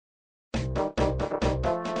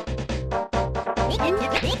Hey,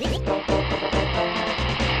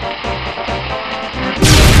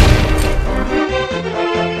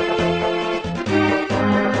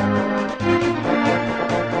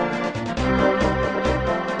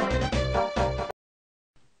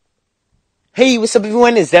 what's up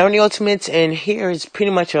everyone, it's Darren the Ultimate, and here is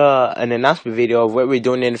pretty much an announcement video of what we're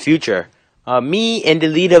doing in the future. Me and the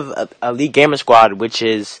lead of Elite Gamer Squad, which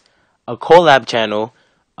is a collab channel,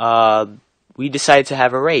 we decided to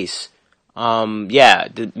have a race. Me,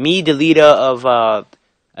 the leader of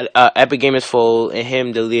EpicGamerzful, and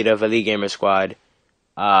him, the leader of Elite Gamer Squad,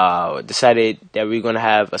 decided that we're going to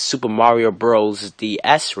have a Super Mario Bros.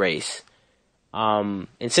 V.S race. And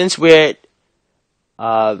since we're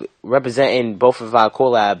representing both of our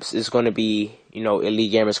collabs, is going to be,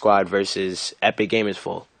 Elite Gamer Squad versus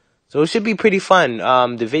EpicGamerzful. So it should be pretty fun.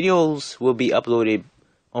 The videos will be uploaded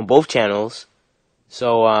on both channels.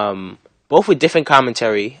 So, both with different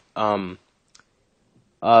commentary.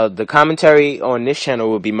 The commentary on this channel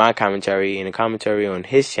will be my commentary, and the commentary on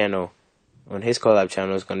his channel, on his collab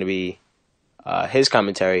channel, is going to be his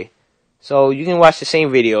commentary. So you can watch the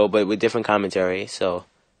same video, but with different commentary. So,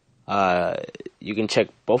 you can check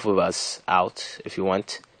both of us out if you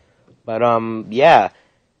want. But yeah.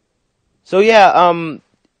 So yeah,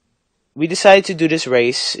 we decided to do this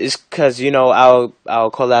race is because our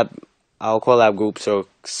collab groups are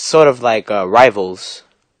sort of like rivals.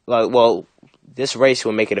 Well, this race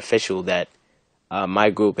will make it official that my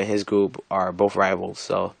group and his group are both rivals.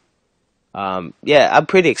 So yeah, I'm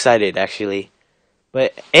pretty excited actually.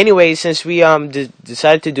 But anyway, since we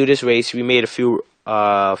decided to do this race, we made a few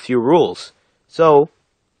rules. So,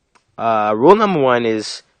 rule number 1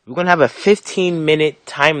 is we're gonna have a 15-minute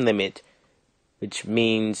time limit, which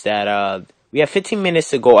means that we have 15 minutes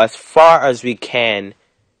to go as far as we can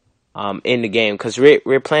in the game, because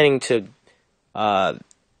we're planning to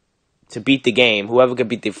beat the game. Whoever can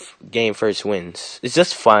beat the game first wins. It's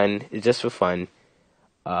just fun. It's just for fun.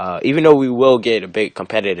 Even though we will get a bit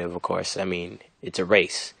competitive, of course. I mean, it's a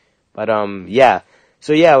race. But yeah.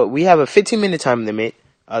 So yeah, we have a 15-minute time limit.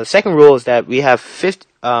 The second rule is that we have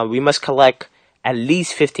we must collect at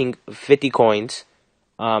least 50 coins,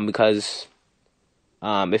 because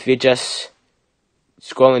if you're just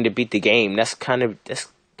scrolling to beat the game, that's kind of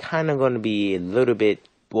going to be a little bit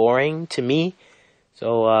boring to me.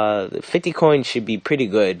 So 50 coins should be pretty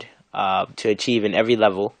good to achieve in every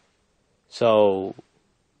level. So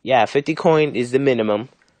yeah, 50 coin is the minimum.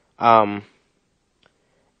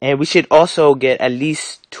 And we should also get at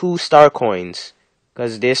least 2 star coins,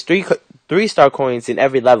 because there's 3 star coins in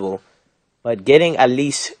every level, but getting at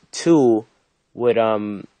least 2 would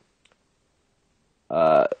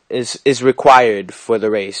is required for the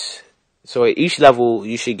race. So at each level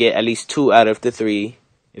you should get at least 2 out of the 3.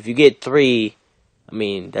 If you get 3, I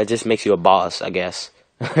mean, that just makes you a boss, I guess.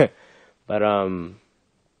 But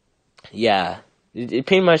yeah, it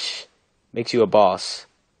pretty much makes you a boss.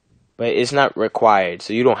 But it's not required,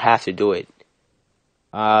 so you don't have to do it.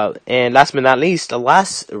 And last but not least, the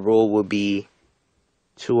last rule would be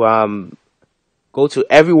to go to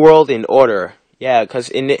every world in order. Yeah, because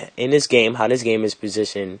in this game, how this game is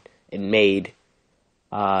positioned and made,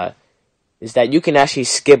 is that you can actually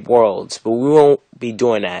skip worlds, but we won't be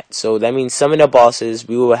doing that. So that means some of the bosses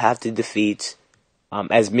we will have to defeat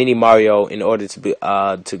as Mini Mario in order to be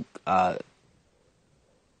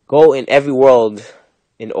go in every world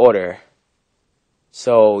in order.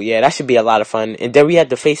 So yeah, that should be a lot of fun. And then we have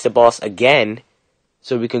to face the boss again,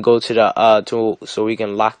 so we can go to the so we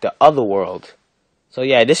can lock the other world. So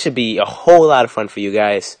yeah, this should be a whole lot of fun for you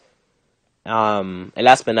guys. And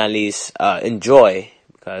last but not least, enjoy,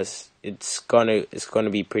 because it's gonna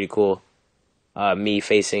be pretty cool. Me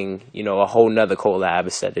facing a whole nother collab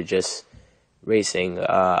instead of just racing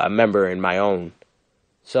a member in my own.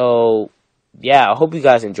 So yeah, I hope you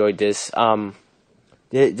guys enjoyed this.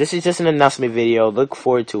 This is just an announcement video. Look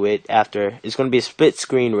forward to it after. It's going to be a split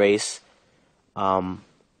screen race.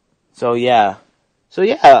 So yeah.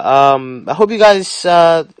 I hope you guys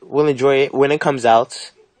will enjoy it when it comes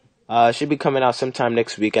out. It should be coming out sometime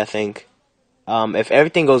next week, I think. If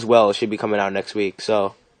everything goes well, it should be coming out next week.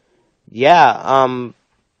 So yeah.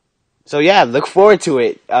 Look forward to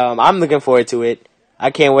it. I'm looking forward to it.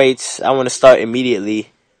 I can't wait. I want to start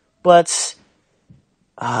immediately. But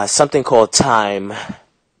something called time.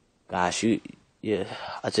 Gosh, yeah,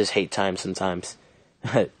 I just hate time sometimes.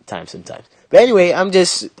 But anyway, I'm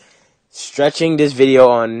just stretching this video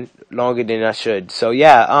on longer than I should. So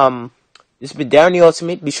yeah, this has been Darren the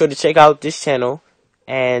Ultimate. Be sure to check out this channel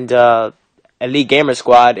and Elite Gamer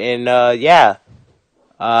Squad, and yeah,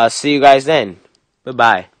 see you guys then. Bye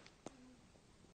bye.